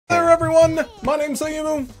everyone, my name's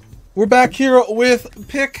Ayumu. We're back here with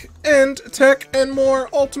Pick and Tech and more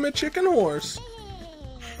Ultimate Chicken Horse.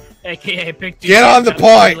 AKA Pick. Get on the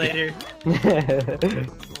point! Later.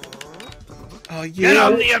 Oh yeah. Get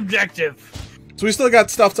on the objective! So we still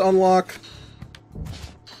got stuff to unlock.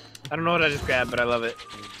 I don't know what I just grabbed, but I love it.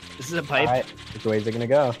 This is a pipe. Alright, which way is it gonna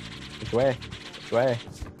go? Which way? Which way?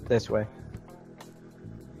 This way.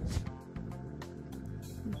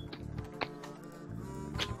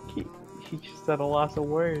 He just said a loss of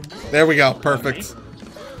words. There we go, perfect.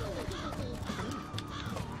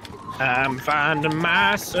 I'm finding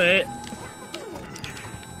myself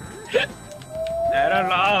at a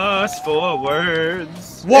loss for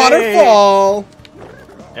words. Waterfall!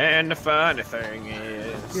 And the funny thing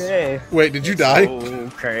is... Yay. Wait, did you die?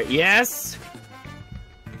 Okay, yes!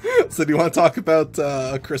 So do you want to talk about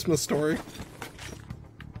A Christmas Story?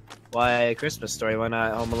 Why a Christmas Story? Why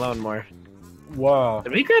not Home Alone more? Whoa.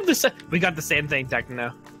 Did we grab the We got the same thing,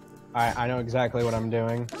 Techno. I know exactly what I'm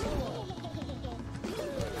doing.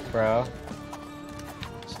 Bro.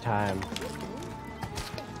 It's time.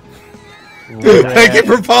 Thank you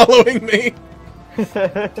for following me.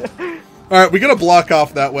 Alright, we gotta block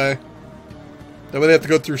off that way. That way they have to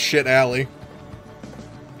go through Shit Alley.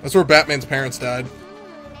 That's where Batman's parents died.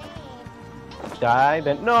 Die?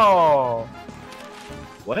 Then no!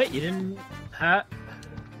 What? You didn't... Huh?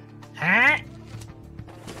 Huh?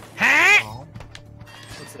 Huh?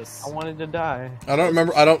 What's this? I wanted to die. I don't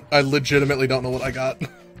remember. I legitimately don't know what I got.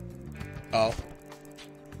 Oh.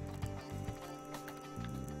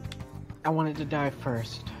 I wanted to die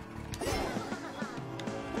first.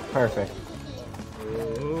 Perfect.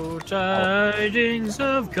 Oh, tidings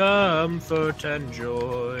of comfort and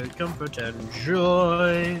joy, comfort and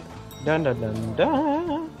joy. Dun dun dun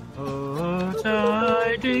dun. Oh,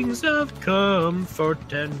 tidings of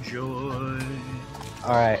comfort and joy.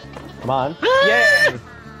 Alright, come on. Yay!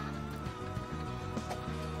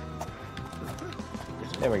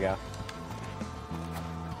 There we go.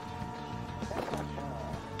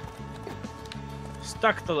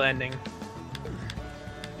 Stuck the landing.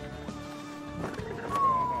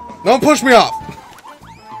 Don't push me off!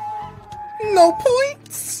 No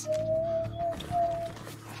points!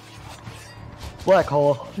 Black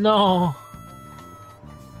hole. No.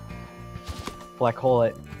 Black hole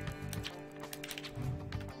it.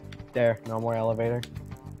 There, no more elevator.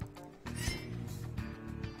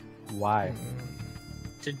 Why?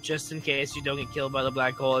 Just in case you don't get killed by the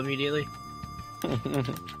black hole immediately.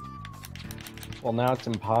 Well, now it's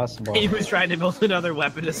impossible. He was trying to build another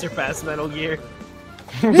weapon to surpass Metal Gear.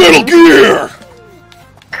 Metal Gear!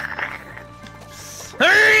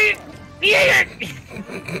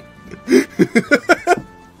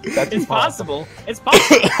 That's It's possible. It's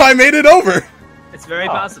possible. I made it over! It's very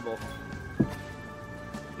possible.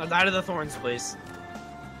 Now die to the thorns, please.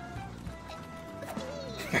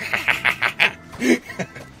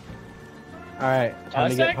 Alright, time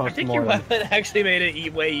to get I think your post-mortem. weapon actually made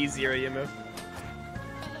it way easier, Ayumu.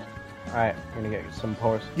 Alright, I'm gonna get some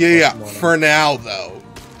post. Yeah, post-mortem. for now, though.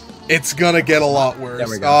 It's gonna get a lot There worse.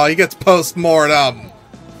 we go. Oh, he gets post-mortem.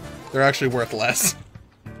 They're actually worth less.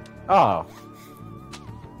 Oh.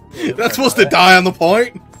 That's supposed to die on the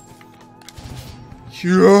point?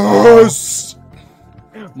 Yes!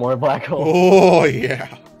 More black hole. Oh, yeah.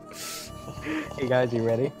 Hey guys, you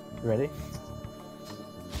ready? You ready?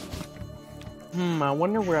 I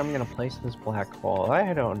wonder where I'm gonna place this black hole.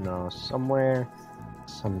 I don't know. Somewhere.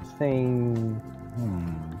 Something.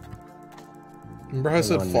 Remember how I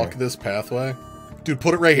said wonder. fuck this pathway? Dude,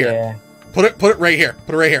 put it right here. Yeah. Put it right here.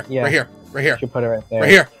 Put it right here. Yeah. Right here. Right here. Should put it right there. Right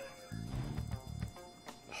here.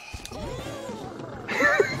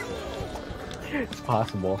 It's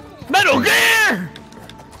possible. Metal Gear!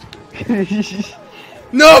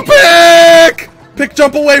 No, Pick! Pick,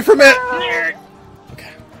 jump away from it!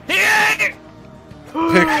 Okay.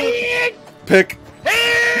 Pick.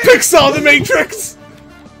 Pick saw the Matrix!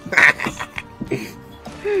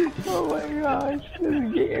 Oh my gosh,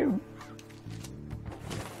 this game.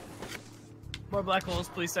 More black holes,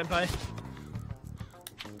 please, Senpai.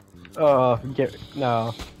 Oh,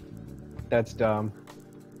 no. That's dumb.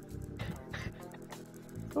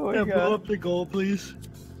 Oh my Yeah, god. blow up the goal, please.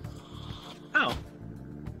 Oh.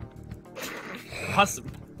 Awesome.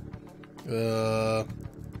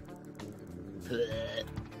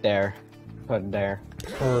 There. Put it there.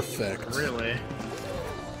 Perfect. Really?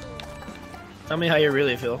 Tell me how you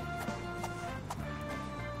really feel.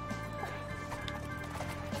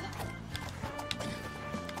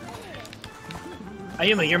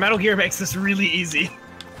 Ayumu, your Metal Gear makes this really easy.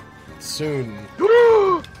 Soon.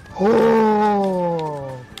 Oh!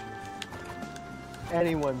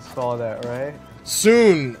 Anyone saw that, right?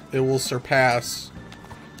 Soon it will surpass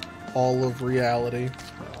all of reality.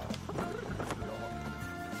 Oh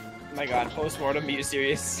my god, postmortem, are you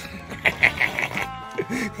serious?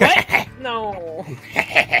 What? No.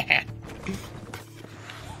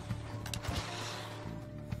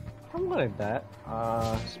 I'm good at that.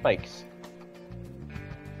 Spikes.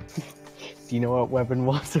 Do you know what weapon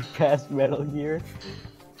will surpass Metal Gear?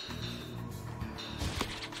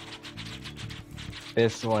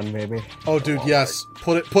 This one, maybe. Oh, dude, yes.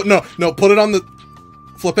 Put it on the...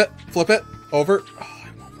 Flip it, over. Oh,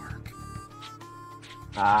 it won't work.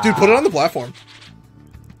 Dude, put it on the platform.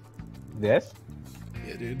 This?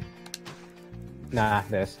 Yeah, dude. Nah,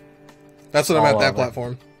 this. That's what I meant, All that of it.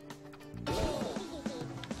 platform.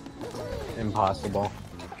 Impossible.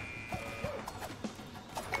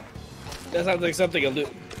 That sounds like something I was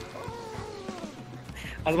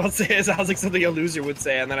about to say it sounds like something a loser would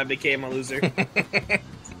say, and then I became a loser.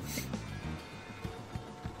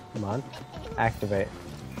 Come on. Activate.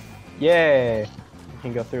 Yay! You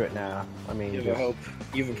can go through it now. I mean, You have just... a hope.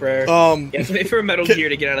 You have a prayer. Um, You have to wait for a Metal Gear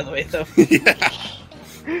to get out of the way, though. yeah.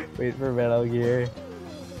 wait for Metal Gear.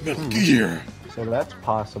 Metal Gear. So that's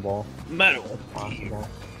possible. Metal. Possible.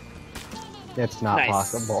 It's not Nice.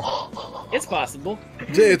 possible. It's possible.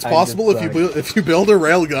 It's I possible just if you build a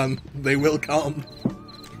railgun, they will come.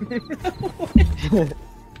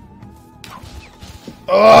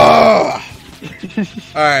 Ugh!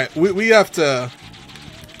 Alright, we have to...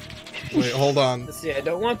 Wait, hold on. Let's see, I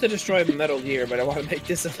don't want to destroy Metal Gear, but I want to make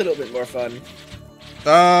this a little bit more fun.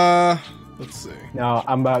 Let's see. No,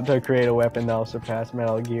 I'm about to create a weapon that'll surpass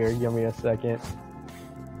Metal Gear. Give me a second.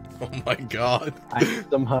 Oh my god. I need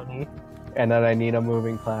some honey, and then I need a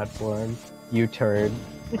moving platform. You turd.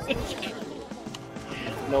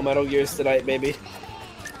 No Metal Gears tonight, baby.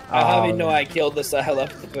 I'll have you know I killed the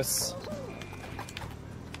Sahelanthropus.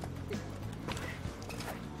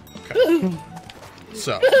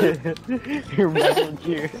 So, Your Metal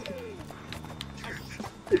Gear.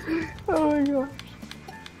 Oh my god.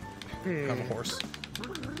 I'm a horse.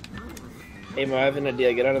 Hey Mo, I have an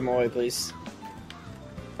idea. Get out of my way, please.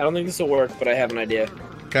 I don't think this will work, but I have an idea.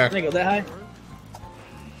 Can I Okay. go that high?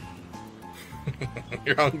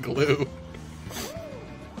 You're on glue.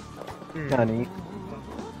 Honey.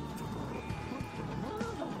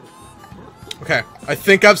 Okay, I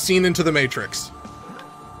think I've seen Into the Matrix.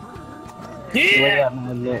 Look at Yeah! that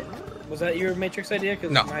magnet. Was that your Matrix idea?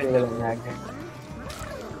 'Cause No. mine- Look at that magnet.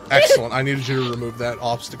 Excellent. I needed you to remove that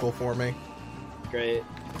obstacle for me. Great.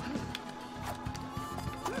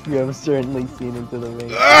 You have certainly seen into the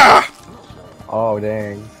matrix. Ah! Oh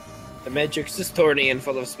dang. The Matrix is thorny and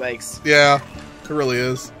full of spikes. Yeah, it really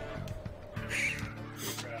is.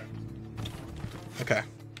 Okay.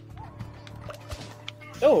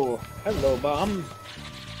 Oh, hello, bomb.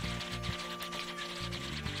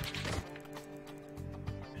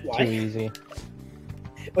 Why? Too easy.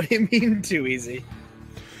 What do you mean too easy?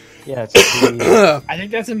 Yeah, it's too easy. I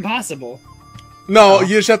think that's impossible. No,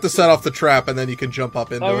 you just have to set off the trap and then you can jump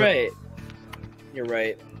up into All it. right. You're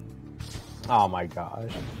right. Oh my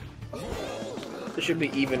gosh. It should be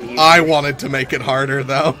even easier. I wanted to make it harder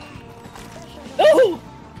though. Oh!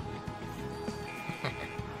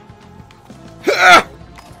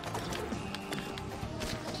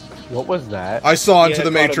 What was that? I saw Into Yeah,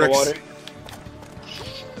 the caught in Matrix. water.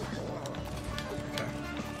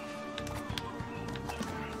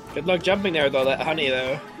 Good luck jumping there, though. That honey,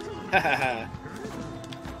 though.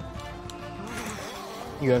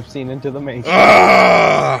 You have seen into the matrix.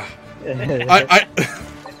 Ah! I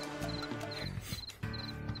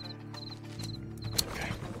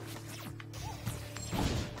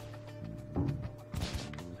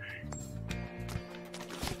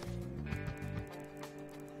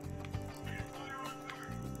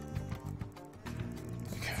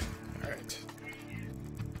Okay. All right.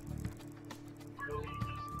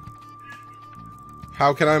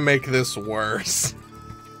 How can I make this worse?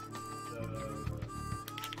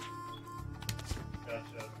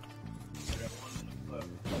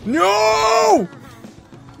 No!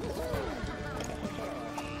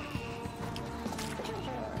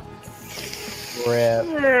 Rip.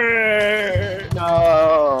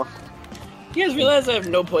 No. You guys realize I have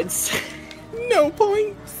no points? No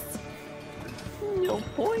points. No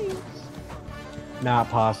points. Not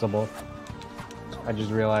possible. I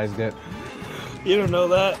just realized it. You don't know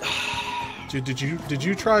that. Dude, did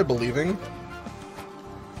you try believing?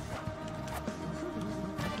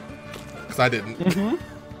 Because I didn't.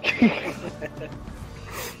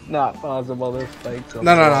 Not possible. There's spikes.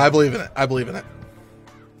 No, I believe in it. I believe in it.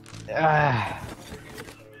 Ah.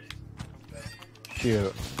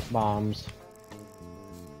 Shoot. Bombs.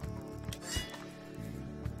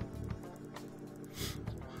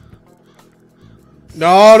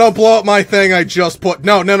 No, don't blow up my thing I just put.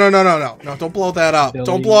 No, no, no, no, no, no. No, don't blow that up.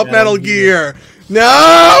 Don't blow up Metal Gear.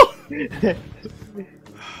 No!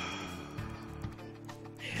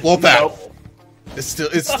 Blow up that. Nope. It's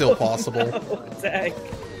still possible. Zach.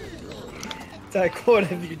 Zach, what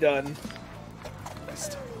have you done? It's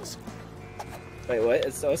still possible. Wait, what?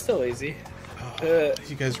 It's still easy.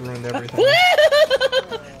 You guys ruined everything.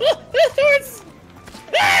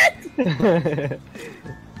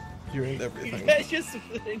 You ruined everything. You guys just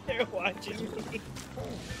sitting there watching me.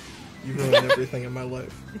 You ruined everything in my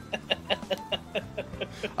life.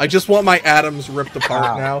 I just want my atoms ripped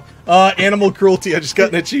apart now. Animal cruelty. I just got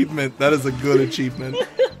an achievement. That is a good achievement.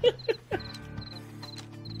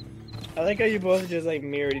 I like how you both just like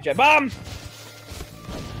mirrored each other. Bomb!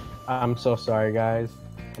 I'm so sorry, guys.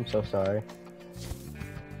 I'm so sorry.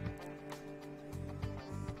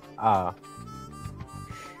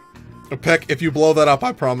 Peck, if you blow that up,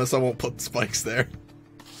 I promise I won't put spikes there.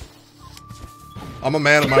 I'm a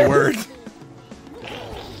man of my word.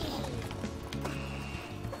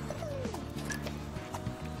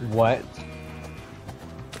 What?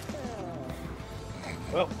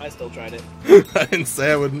 Well, I still tried it. I didn't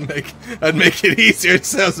say I'd make it easier. It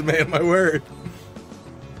says a man of my word.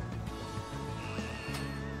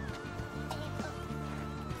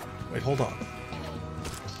 Wait, hold on.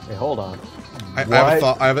 Wait, hold on. I have a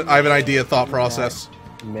thought. I have an idea. Thought process.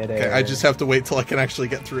 Mid-air. Okay, I just have to wait till I can actually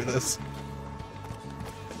get through this.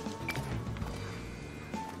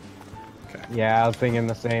 Okay. Yeah, I was thinking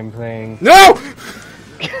the same thing. No!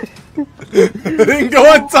 I didn't go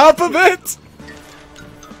on top of it.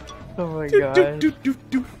 Oh my Do, god. do, do,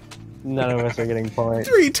 do. None of us are getting points.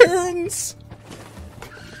 3 turns.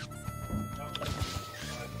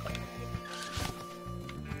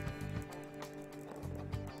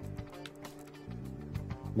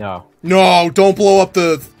 No. No, don't blow up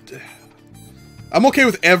the... I'm okay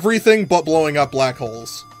with everything but blowing up black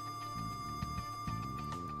holes.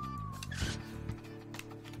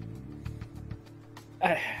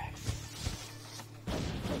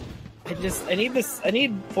 I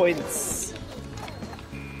need points.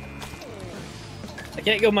 I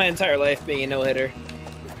can't go my entire life being a no-hitter.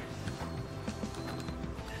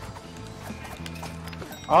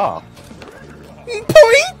 Oh.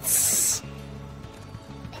 Points!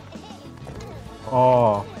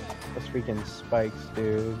 Oh. Those freaking spikes,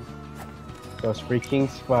 dude. Those freaking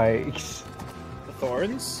spikes. The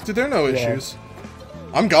thorns? Dude, there are no issues.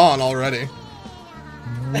 I'm gone already.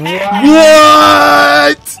 What?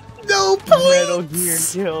 What? No points! Metal Gear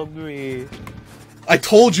killed me. I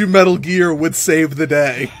told you Metal Gear would save the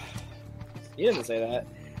day. You didn't say that.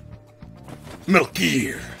 Metal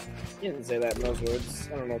Gear. You didn't say that in those words.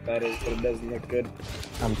 I don't know what that is, but it doesn't look good.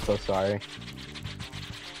 I'm so sorry.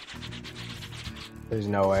 There's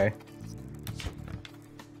no way.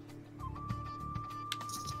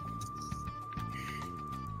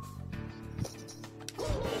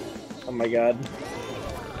 Oh my god.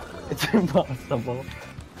 It's impossible.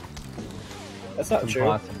 That's not It's true.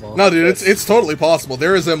 impossible. No, dude, it's totally possible.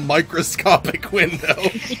 There is a microscopic window.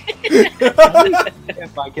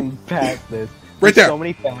 If I can pass this. Right There's there. So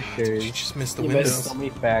many factors. You just missed the You window. missed So many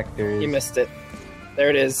factors. You missed it. There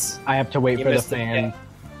it is. I have to wait You for the missed it, fan. yeah.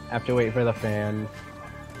 I have to wait for the fan.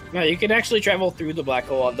 No, you can actually travel through the black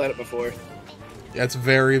hole. I've done it before. Yeah, it's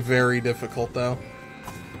very, very difficult, though.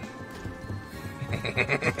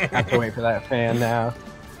 I have to wait for that fan now.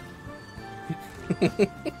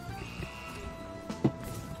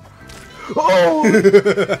 Oh!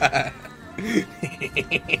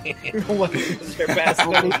 What is your best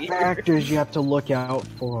How many movie? factors you have to look out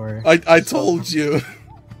for. I told you.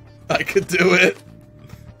 I could do it.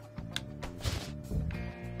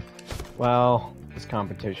 Well, this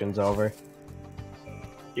competition's over.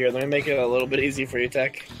 Here, let me make it a little bit easy for you,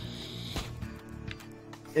 Tech.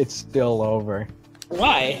 It's still over.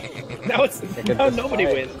 Why? Now it's could now nobody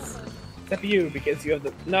decide. wins. Except you, because you have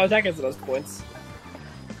the... No, Tech gets those points.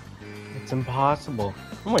 It's impossible.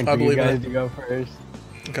 I'm waiting I for you believe guys it. to go first.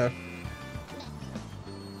 Okay.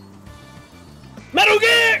 Metal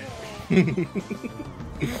Gear!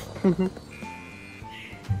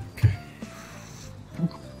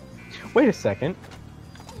 Wait a second.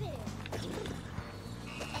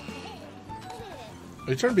 Are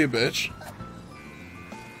you trying to be a bitch?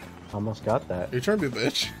 Almost got that. Are you trying to be a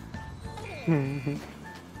bitch?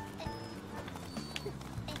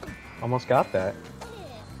 Almost got that.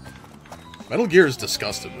 Metal Gear is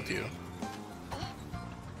disgusted with you.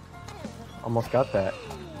 Almost got that.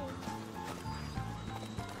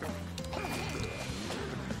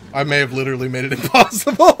 I may have literally made it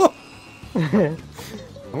impossible. I'm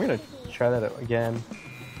gonna try that again.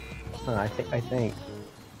 Huh, I think.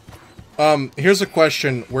 Here's a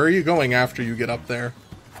question. Where are you going after you get up there?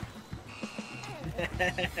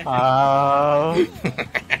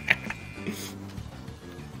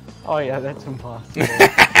 Oh yeah, that's impossible.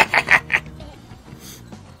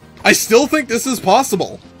 I still think this is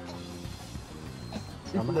possible.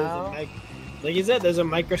 Somehow. Like you said, there's a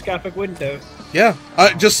microscopic window. Yeah,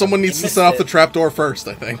 just someone needs to set off the trapdoor first,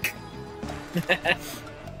 I think.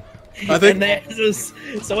 I think.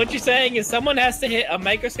 So what you're saying is someone has to hit a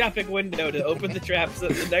microscopic window to open the trap, so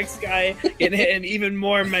that the next guy can hit an even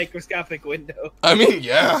more microscopic window. I mean,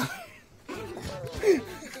 yeah.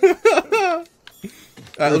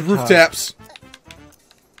 Roof taps.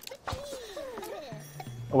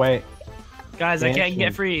 Wait. Guys, I can't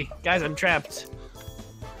get free. Guys, I'm trapped.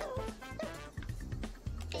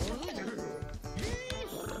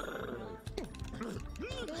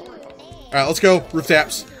 Alright, let's go. Roof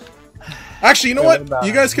taps. Actually, you know what?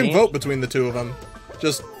 You guys can vote between the two of them.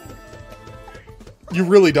 Just... You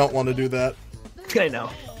really don't want to do that. I know.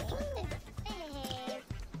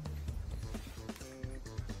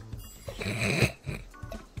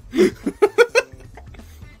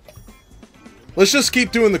 Let's just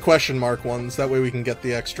keep doing the question mark ones. That way we can get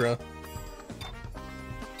the extra.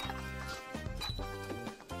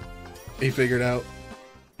 He figured out.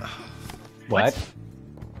 What?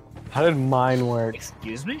 How did mine work?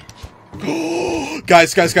 Excuse me?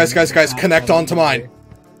 Guys, connect onto mine.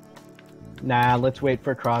 Nah, let's wait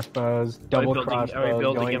for crossbows. Double crossbows. Are we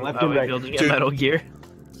building a Metal Gear?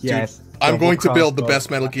 Yes. Dude, I'm going to build the best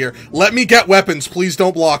Metal Gear. Let me get weapons. Please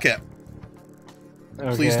don't block it.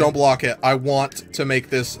 Okay. Please don't block it. I want to make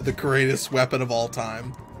this the greatest weapon of all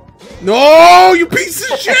time. No, you piece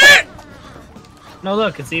of shit! No,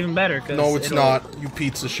 look, it's even better. No, it's not. You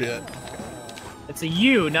piece of shit. It's a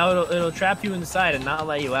U. Now it'll trap you inside and not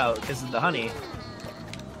let you out because of the honey.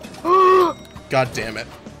 God damn it.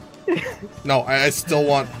 No, I still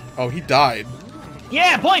want... Oh, he died.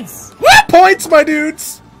 Yeah, points! What points, my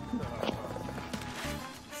dudes?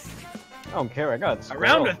 I don't care, I got it. A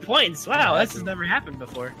round with points. Wow, this has never happened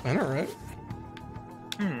before. I know, right?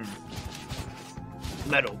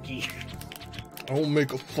 Metal Gear. I'll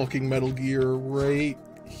make a fucking Metal Gear right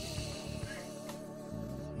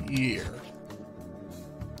here.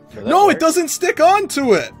 No, it doesn't stick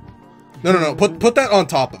onto it! No. Put that on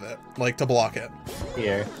top of it. Like, to block it.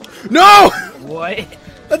 Here. No! What?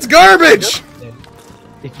 That's garbage!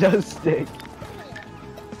 It does stick.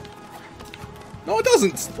 No, it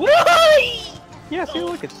doesn't. Why? Yeah, see,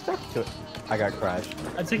 look, it's stuck to it. I got crashed.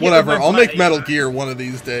 Whatever, I'll make Metal Gear one of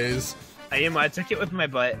these days. I took it with my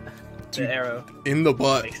butt. Dude, the arrow. In the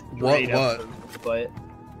butt. What? Butt.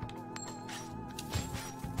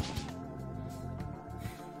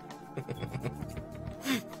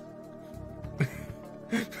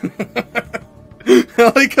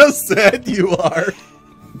 I like how sad you are.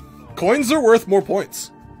 Coins are worth more points.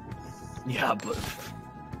 Yeah, but...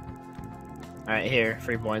 Alright, here.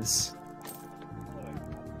 3 points.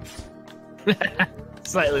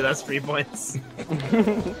 Slightly less 3 points.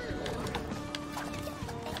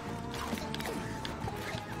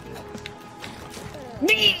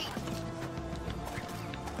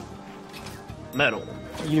 Metal.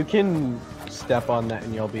 You can step on that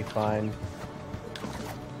and you'll be fine.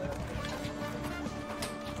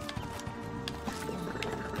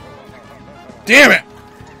 Damn it!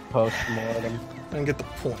 Post-mortem. I didn't get the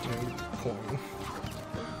point. I didn't get the coin.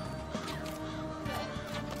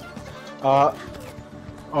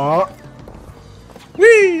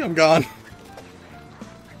 Whee! I'm gone.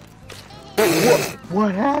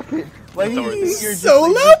 What happened? Like, you're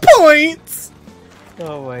Solo points!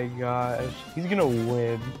 Oh my gosh. He's gonna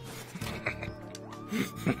win.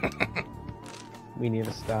 We need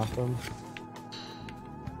to stop him.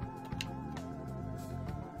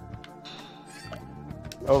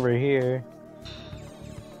 Over here.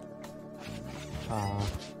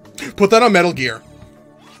 Put that on Metal Gear.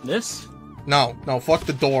 This? No, fuck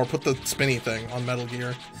the door. Put the spinny thing on Metal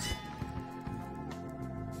Gear.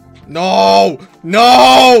 No!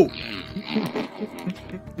 No!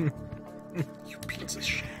 You piece of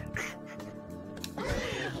shit.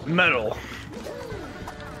 Metal.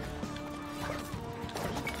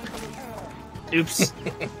 Oops.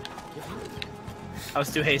 I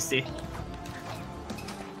was too hasty.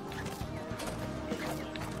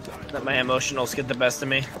 Let my emotionals get the best of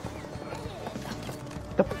me.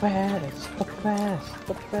 The best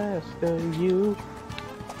of you.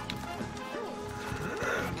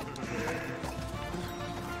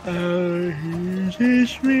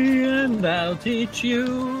 Teach me and I'll teach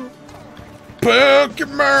you.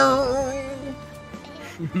 Pokemon!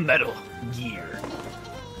 Metal Gear.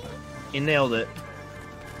 You nailed it.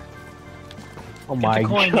 Oh Get my the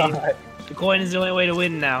coin, god. Dave. The coin is the only way to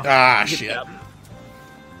win now. Ah, Get shit. that.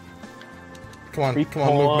 Come on, Free come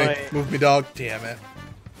on, move me. point. Move me, dog. Damn it.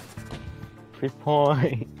 3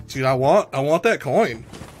 points. Dude, I want that coin.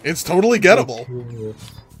 It's totally gettable.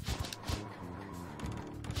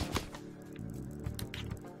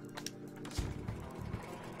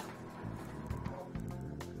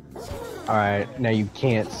 Alright, now you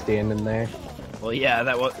can't stand in there. Well, yeah,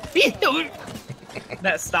 that was...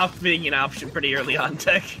 that stopped being an option pretty early on,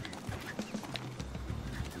 Tech.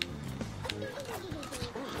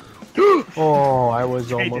 Oh, I was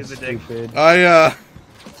I almost did the dick. stupid. I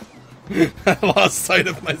lost sight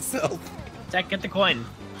of myself. Tech, get the coin.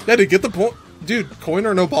 Daddy, get the point. Dude, coin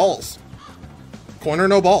or no balls? Coin or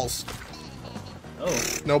no balls?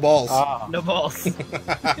 Oh, No balls. Ah, no balls.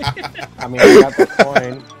 I mean, I got the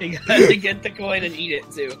coin. You gotta get the coin and eat it,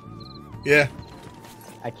 too. Yeah.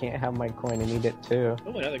 I can't have my coin and eat it too.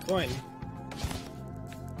 Oh, another coin.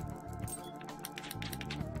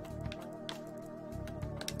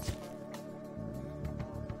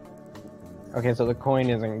 Okay, so the coin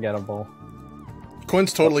isn't gettable.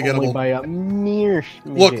 Coin's totally Only gettable. by a mere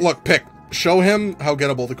Look, smidget. look, pick. Show him how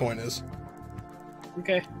gettable the coin is.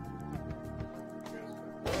 Okay.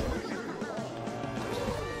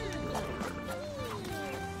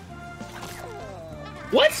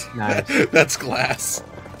 What? Nice. That's glass.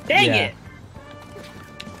 Dang Yeah. it!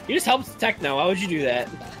 You just helped Techno. Why would you do that?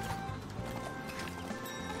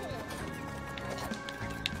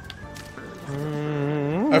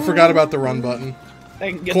 I forgot about the run button.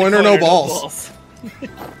 I can get Coin the or no balls?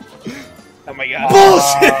 Oh my god.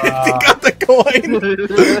 Bullshit! He got the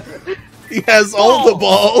coin! He has all the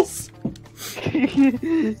balls!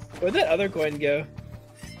 Where'd that other coin go?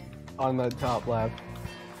 On the top left.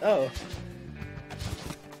 Oh.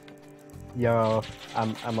 Yo,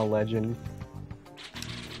 I'm a legend.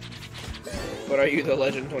 What are you, the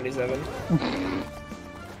Legend 27?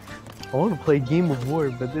 I want to play Game of War,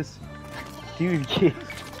 but this dude can't.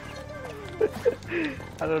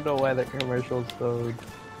 I don't know why that commercial's so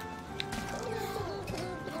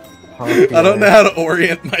popular. I don't know how to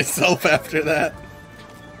orient myself after that.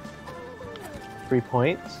 3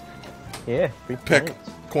 points? Yeah, 3 Pick. points.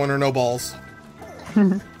 Coin or no balls.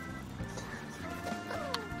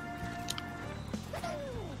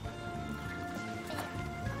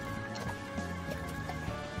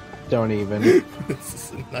 Don't even. This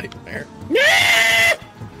is a nightmare.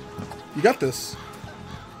 You got this.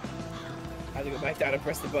 I have to go back down and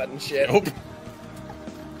press the button. Shit. Nope.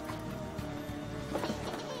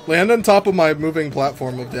 Land on top of my moving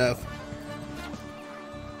platform of death.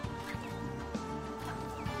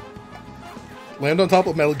 Land on top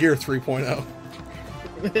of Metal Gear 3.0.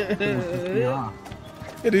 Yeah.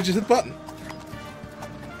 Yeah, dude, just hit the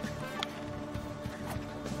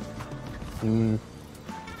button.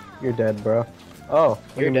 You're dead, bro. Oh,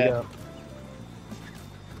 You're look at me dead. go.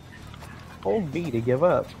 Hold B to give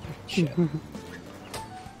up. Dude,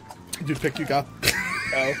 Pick, you got.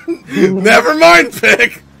 Oh. Never mind,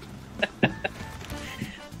 Pick!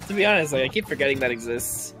 To be honest, like, I keep forgetting that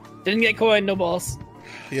exists. Didn't get coin, no balls.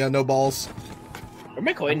 Yeah, no balls. Where'd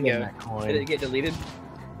my coin I'm getting go? that coin. Did it get deleted?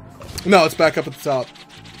 No, it's back up at the top.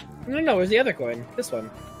 No, where's the other coin? This one.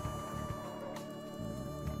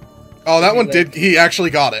 Oh, that one Did did. He actually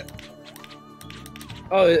got it.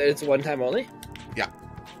 Oh, it's one time only? Yeah.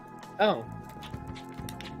 Oh.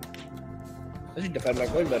 I should defend my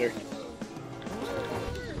coin better.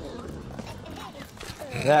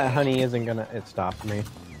 That honey isn't gonna. It stopped me.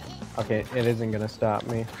 Okay, it isn't gonna stop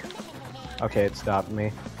me. Okay, it stopped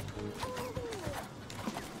me.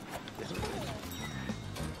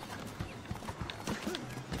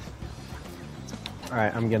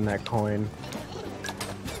 Alright, I'm getting that coin.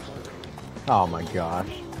 Oh my gosh.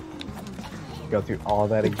 Go through all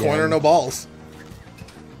that again. Coin or no balls.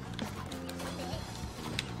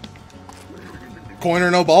 Coin or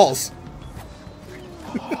no balls.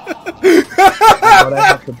 What I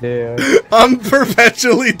have to do. I'm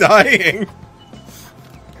perpetually dying.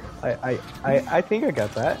 I think I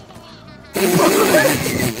got that.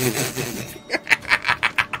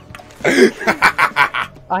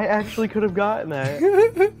 I actually could have gotten that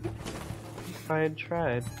if I had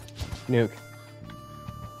tried. Nuke.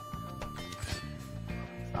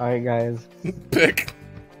 Alright, guys. Pick.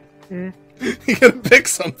 You gotta pick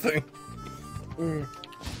something.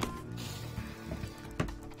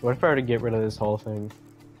 What if I were to get rid of this whole thing?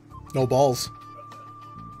 No balls.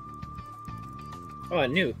 Oh, a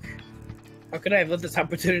nuke. How could I have let this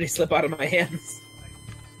opportunity slip out of my hands?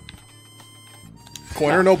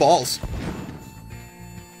 Coin or no balls.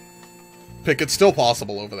 Pick, it's still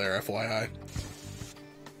possible over there, FYI.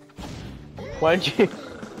 Why'd you...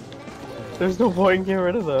 There's no point in getting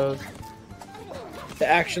rid of those. The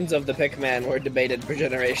actions of the Pickman were debated for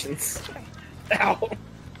generations. Ow!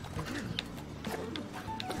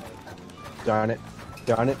 Darn it.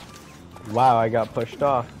 Darn it. Wow, I got pushed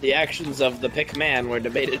off. The actions of the Pickman were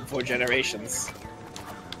debated for generations.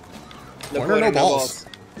 Corner, no balls.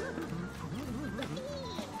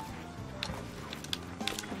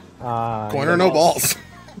 Corner, no balls.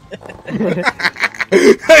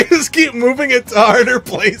 I just keep moving it to harder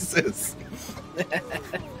places.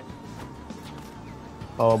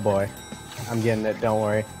 Oh boy. I'm getting it, don't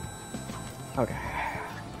worry. Okay.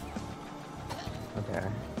 Okay.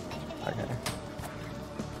 Okay.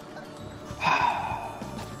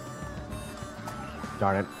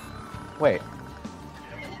 Darn it. Wait.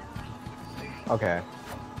 Okay.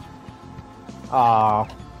 Ah,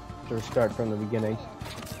 should start from the beginning.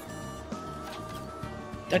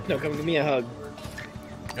 Techno, come give me a hug.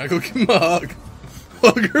 I go give him a hug.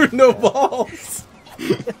 Hugger, no balls.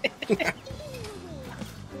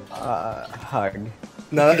 Hug.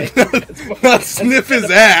 Not sniff his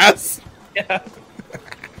ass. Yeah.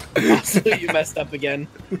 Also, you messed up again.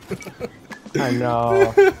 I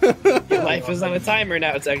know. Your life is on a timer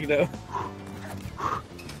now, Techno.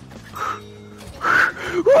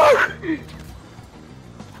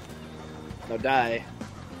 No, die.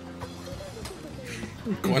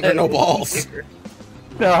 Corner, no balls.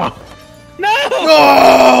 No. No!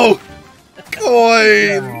 No!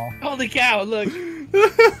 Coin! No. Holy cow, look.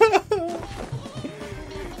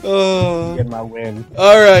 Get my win.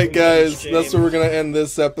 Alright, guys. That's where we're going to end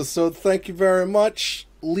this episode. Thank you very much.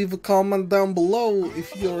 Leave a comment down below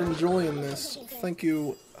if you're enjoying this. Thank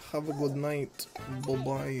you. Have a good night.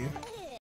 Bye-bye.